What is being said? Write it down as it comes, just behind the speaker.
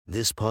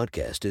This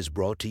podcast is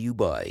brought to you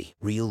by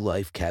Real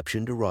Life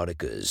Captioned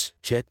Eroticas.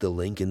 Check the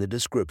link in the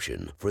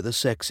description for the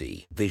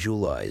sexy,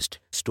 visualized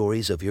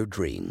stories of your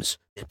dreams.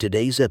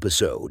 Today's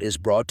episode is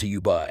brought to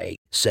you by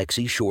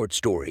Sexy Short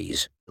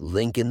Stories.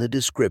 Link in the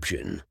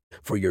description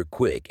for your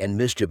quick and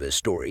mischievous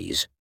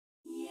stories.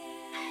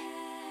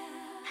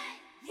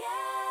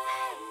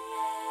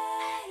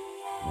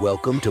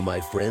 Welcome to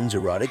my friend's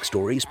Erotic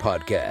Stories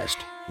podcast,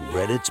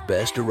 Reddit's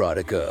Best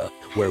Erotica,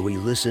 where we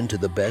listen to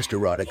the best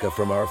erotica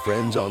from our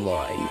friends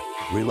online.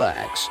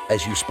 Relax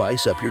as you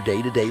spice up your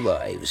day-to-day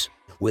lives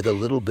with a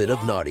little bit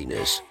of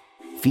naughtiness.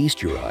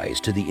 Feast your eyes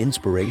to the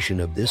inspiration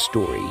of this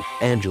story,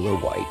 Angela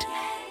White.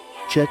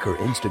 Check her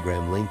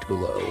Instagram linked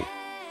below.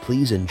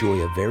 Please enjoy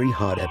a very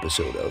hot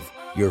episode of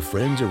Your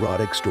Friend's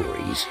Erotic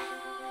Stories.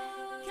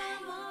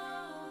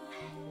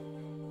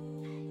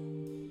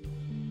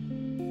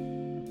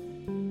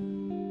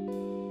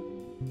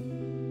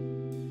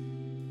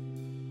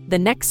 The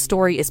next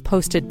story is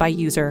posted by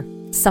user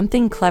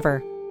Something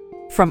Clever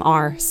from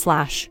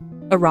r/erotica.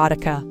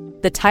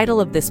 The title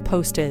of this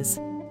post is,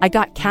 I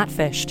got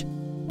catfished,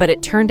 but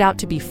it turned out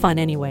to be fun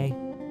anyway.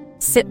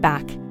 Sit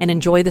back and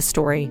enjoy the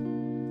story.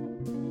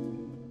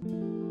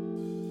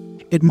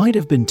 It might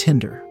have been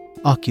Tinder,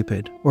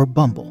 Occupid, or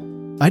Bumble.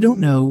 I don't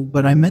know,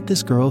 but I met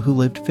this girl who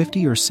lived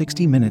 50 or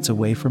 60 minutes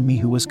away from me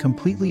who was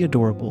completely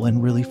adorable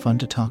and really fun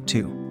to talk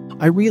to.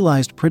 I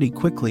realized pretty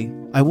quickly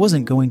I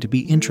wasn't going to be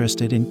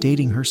interested in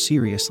dating her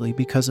seriously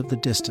because of the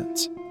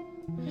distance.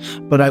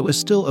 But I was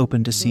still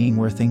open to seeing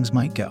where things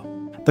might go.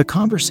 The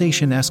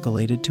conversation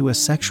escalated to a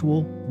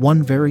sexual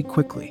one very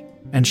quickly,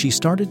 and she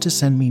started to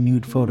send me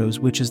nude photos,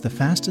 which is the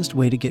fastest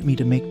way to get me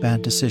to make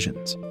bad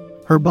decisions.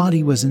 Her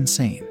body was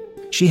insane.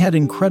 She had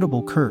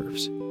incredible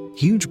curves,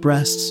 huge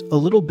breasts, a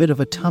little bit of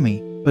a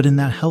tummy, but in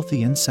that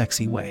healthy and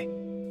sexy way.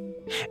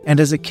 And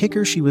as a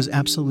kicker, she was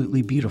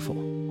absolutely beautiful.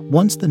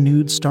 Once the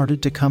nudes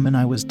started to come in,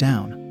 I was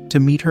down to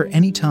meet her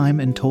anytime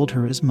and told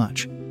her as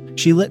much.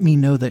 She let me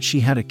know that she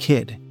had a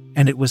kid,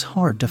 and it was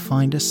hard to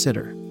find a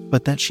sitter,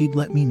 but that she'd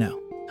let me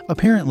know.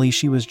 Apparently,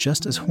 she was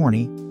just as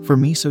horny for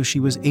me, so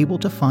she was able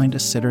to find a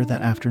sitter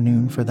that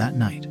afternoon for that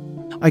night.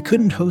 I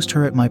couldn't host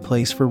her at my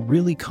place for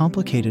really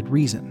complicated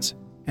reasons,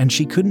 and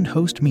she couldn't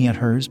host me at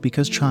hers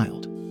because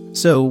child.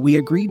 So we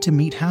agreed to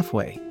meet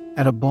halfway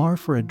at a bar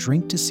for a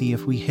drink to see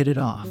if we hit it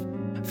off.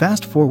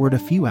 Fast forward a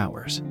few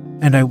hours,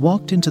 and I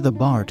walked into the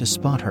bar to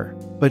spot her,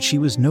 but she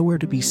was nowhere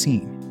to be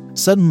seen.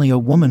 Suddenly, a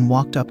woman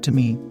walked up to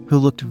me who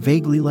looked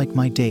vaguely like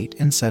my date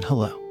and said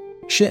hello.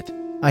 Shit,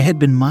 I had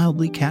been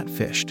mildly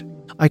catfished.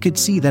 I could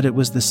see that it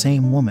was the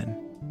same woman,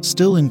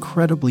 still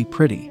incredibly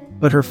pretty,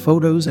 but her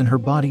photos and her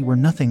body were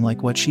nothing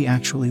like what she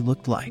actually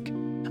looked like.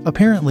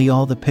 Apparently,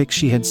 all the pics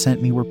she had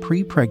sent me were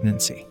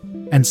pre-pregnancy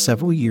and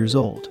several years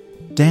old.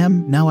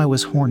 Damn, now I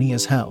was horny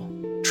as hell,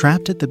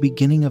 trapped at the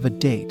beginning of a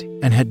date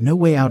and had no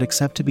way out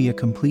except to be a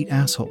complete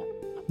asshole.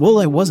 Well,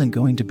 I wasn't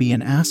going to be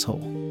an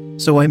asshole,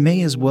 so I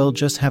may as well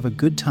just have a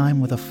good time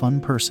with a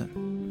fun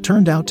person.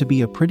 Turned out to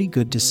be a pretty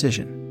good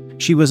decision.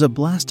 She was a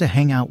blast to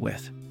hang out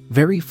with,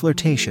 very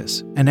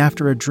flirtatious, and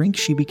after a drink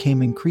she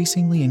became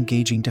increasingly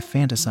engaging to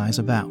fantasize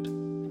about.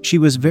 She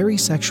was very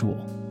sexual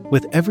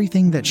with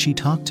everything that she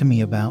talked to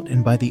me about,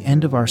 and by the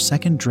end of our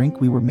second drink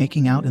we were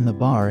making out in the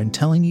bar and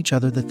telling each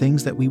other the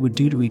things that we would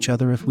do to each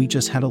other if we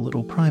just had a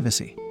little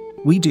privacy.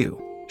 We do,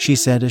 she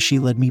said as she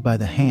led me by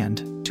the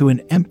hand to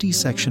an empty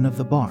section of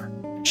the bar.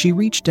 She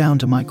reached down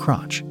to my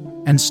crotch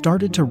and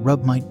started to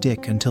rub my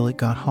dick until it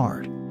got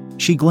hard.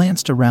 She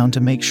glanced around to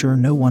make sure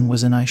no one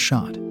was in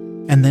eyeshot,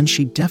 and then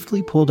she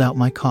deftly pulled out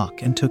my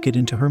cock and took it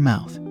into her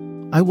mouth.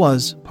 I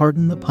was,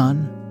 pardon the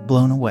pun,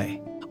 blown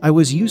away. I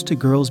was used to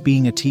girls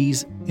being a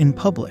tease in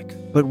public,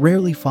 but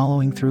rarely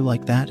following through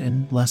like that,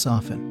 and less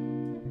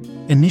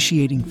often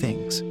initiating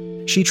things.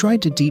 She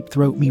tried to deep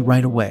throat me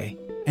right away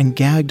and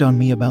gagged on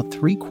me about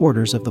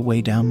 3/4 of the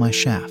way down my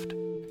shaft.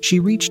 She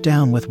reached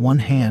down with one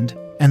hand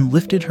and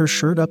lifted her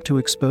shirt up to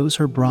expose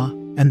her bra,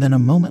 and then a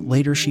moment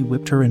later she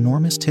whipped her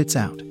enormous tits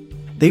out.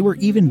 They were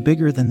even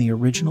bigger than the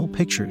original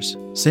pictures,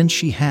 since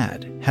she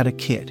had a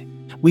kid.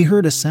 We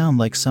heard a sound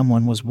like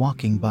someone was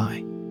walking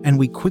by, and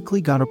we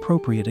quickly got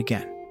appropriate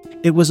again.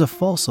 It was a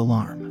false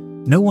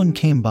alarm. No one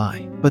came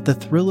by, but the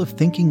thrill of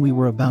thinking we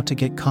were about to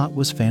get caught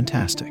was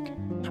fantastic.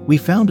 We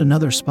found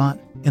another spot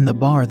in the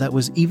bar that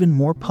was even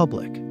more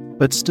public,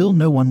 but still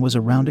no one was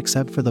around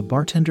except for the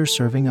bartender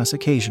serving us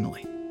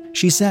occasionally.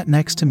 She sat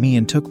next to me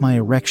and took my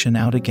erection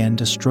out again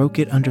to stroke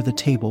it under the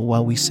table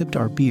while we sipped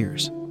our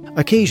beers.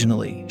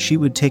 Occasionally, she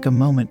would take a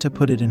moment to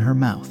put it in her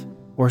mouth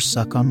or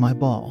suck on my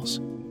balls.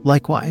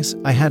 Likewise,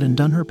 I had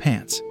undone her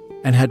pants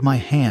and had my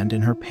hand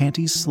in her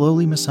panties,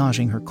 slowly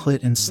massaging her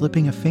clit and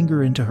slipping a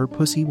finger into her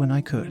pussy when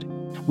I could.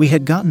 We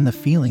had gotten the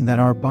feeling that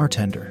our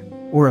bartender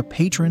or a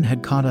patron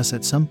had caught us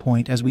at some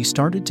point, as we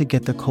started to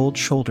get the cold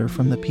shoulder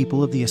from the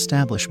people of the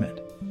establishment.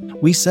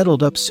 We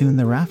settled up soon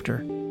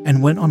thereafter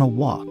and went on a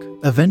walk,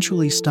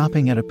 eventually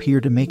stopping at a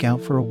pier to make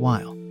out for a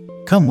while.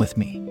 "Come with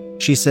me,"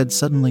 she said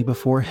suddenly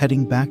before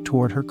heading back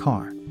toward her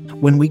car.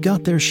 When we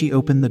got there, she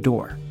opened the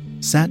door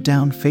sat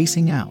down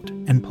facing out,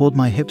 and pulled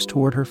my hips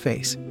toward her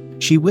face.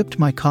 She whipped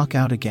my cock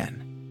out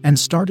again and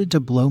started to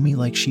blow me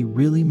like she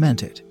really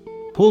meant it.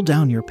 "Pull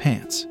down your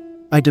pants,"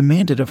 I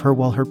demanded of her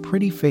while her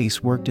pretty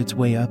face worked its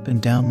way up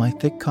and down my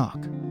thick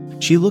cock.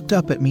 She looked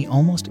up at me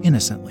almost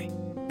innocently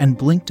and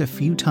blinked a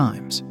few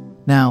times.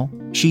 Now,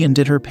 she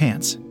undid her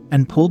pants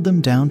and pulled them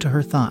down to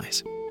her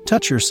thighs.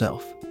 "Touch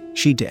yourself,"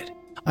 she did.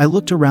 I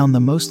looked around the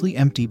mostly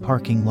empty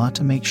parking lot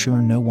to make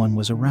sure no one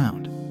was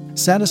around.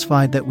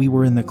 Satisfied that we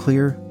were in the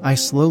clear, I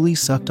slowly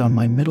sucked on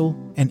my middle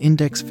and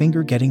index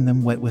finger, getting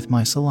them wet with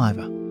my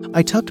saliva.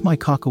 I tucked my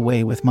cock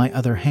away with my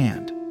other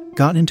hand,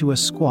 got into a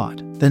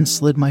squat, then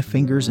slid my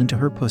fingers into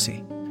her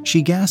pussy.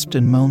 She gasped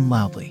and moaned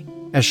loudly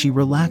as she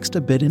relaxed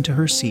a bit into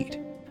her seat.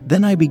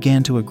 Then I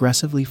began to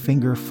aggressively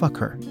finger fuck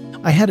her.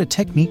 I had a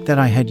technique that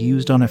I had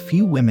used on a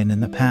few women in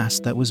the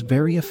past that was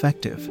very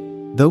effective,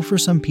 though for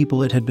some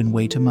people it had been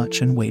way too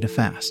much and way too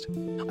fast.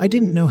 I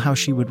didn't know how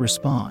she would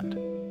respond,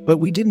 but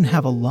we didn't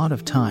have a lot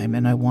of time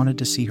and I wanted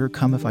to see her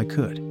come if I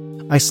could.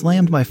 I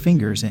slammed my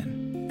fingers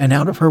in and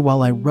out of her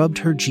while I rubbed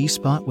her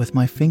G-spot with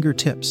my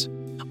fingertips.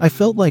 I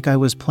felt like I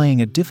was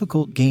playing a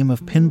difficult game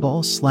of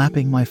pinball,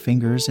 slapping my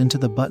fingers into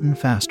the button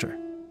faster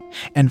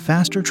and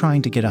faster,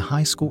 trying to get a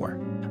high score.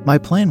 My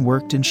plan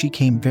worked and she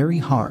came very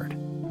hard,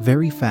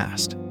 very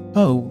fast.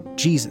 "Oh,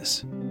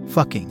 Jesus.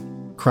 Fucking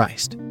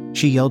Christ,"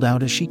 she yelled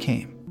out as she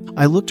came.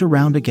 I looked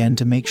around again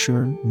to make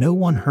sure no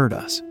one heard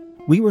us.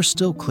 We were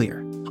still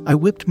clear. I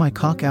whipped my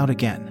cock out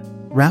again,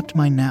 wrapped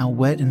my now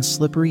wet and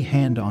slippery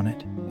hand on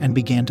it, and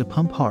began to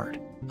pump hard.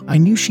 I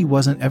knew she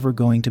wasn't ever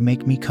going to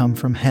make me come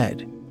from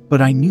head,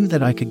 but I knew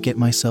that I could get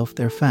myself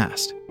there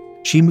fast.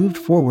 She moved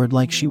forward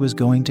like she was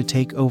going to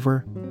take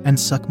over and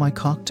suck my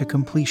cock to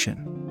completion.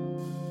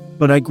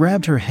 But I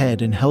grabbed her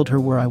head and held her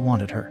where I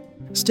wanted her.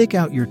 "Stick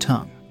out your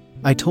tongue,"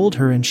 I told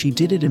her, and she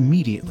did it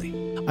immediately.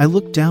 I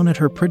looked down at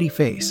her pretty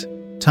face,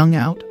 tongue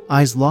out,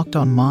 eyes locked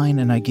on mine,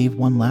 and I gave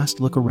one last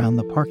look around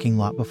the parking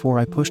lot before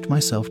I pushed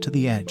myself to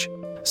the edge.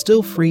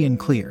 Still free and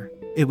clear,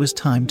 it was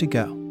time to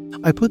go.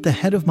 I put the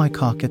head of my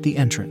cock at the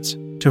entrance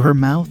to her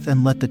mouth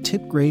and let the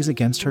tip graze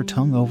against her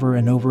tongue over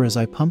and over as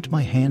I pumped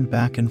my hand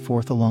back and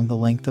forth along the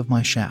length of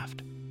my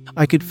shaft.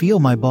 I could feel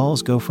my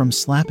balls go from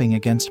slapping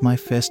against my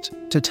fist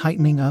to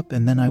tightening up,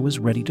 and then I was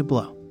ready to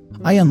blow.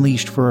 I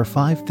unleashed for her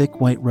 5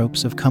 thick white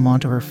ropes of cum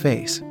onto her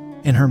face,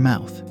 in her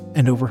mouth,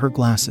 and over her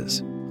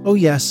glasses. "Oh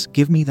yes,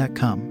 give me that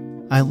cum.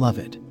 I love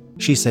it,"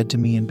 she said to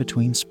me in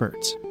between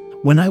spurts.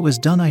 When I was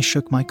done, I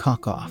shook my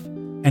cock off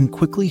and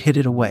quickly hid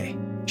it away.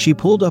 She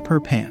pulled up her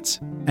pants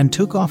and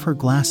took off her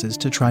glasses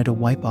to try to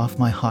wipe off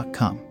my hot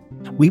cum.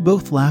 We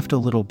both laughed a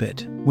little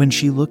bit when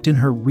she looked in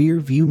her rear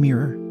view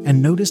mirror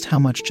and noticed how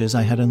much jizz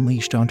I had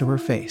unleashed onto her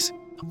face.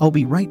 "I'll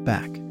be right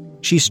back."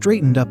 She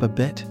straightened up a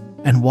bit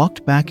and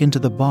walked back into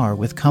the bar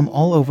with cum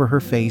all over her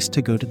face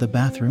to go to the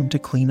bathroom to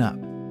clean up.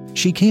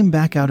 She came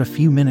back out a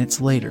few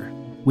minutes later.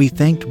 We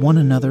thanked one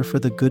another for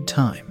the good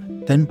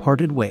time, then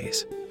parted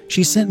ways.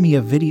 She sent me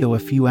a video a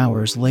few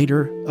hours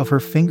later of her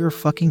finger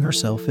fucking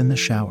herself in the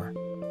shower,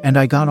 and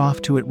I got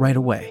off to it right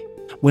away.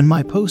 When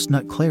my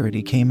post-nut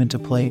clarity came into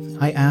play,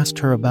 I asked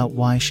her about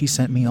why she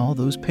sent me all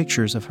those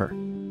pictures of her.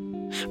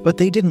 But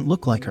they didn't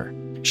look like her.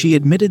 She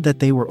admitted that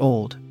they were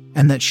old,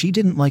 and that she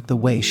didn't like the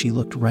way she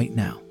looked right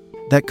now.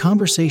 That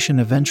conversation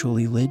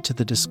eventually led to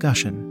the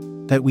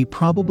discussion that we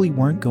probably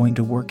weren't going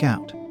to work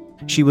out.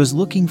 She was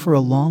looking for a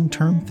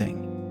long-term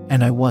thing,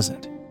 and I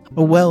wasn't.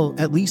 Oh well,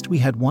 at least we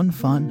had one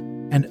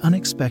fun and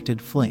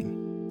unexpected fling.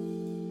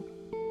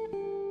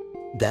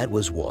 That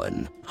was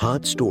one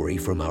hot story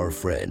from our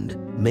friend.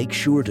 Make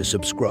sure to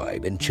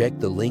subscribe and check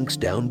the links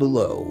down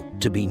below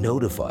to be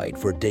notified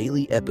for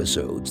daily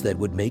episodes that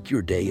would make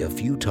your day a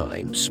few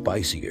times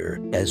spicier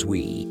as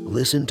we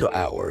listen to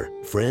our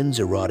friends'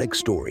 erotic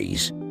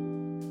stories.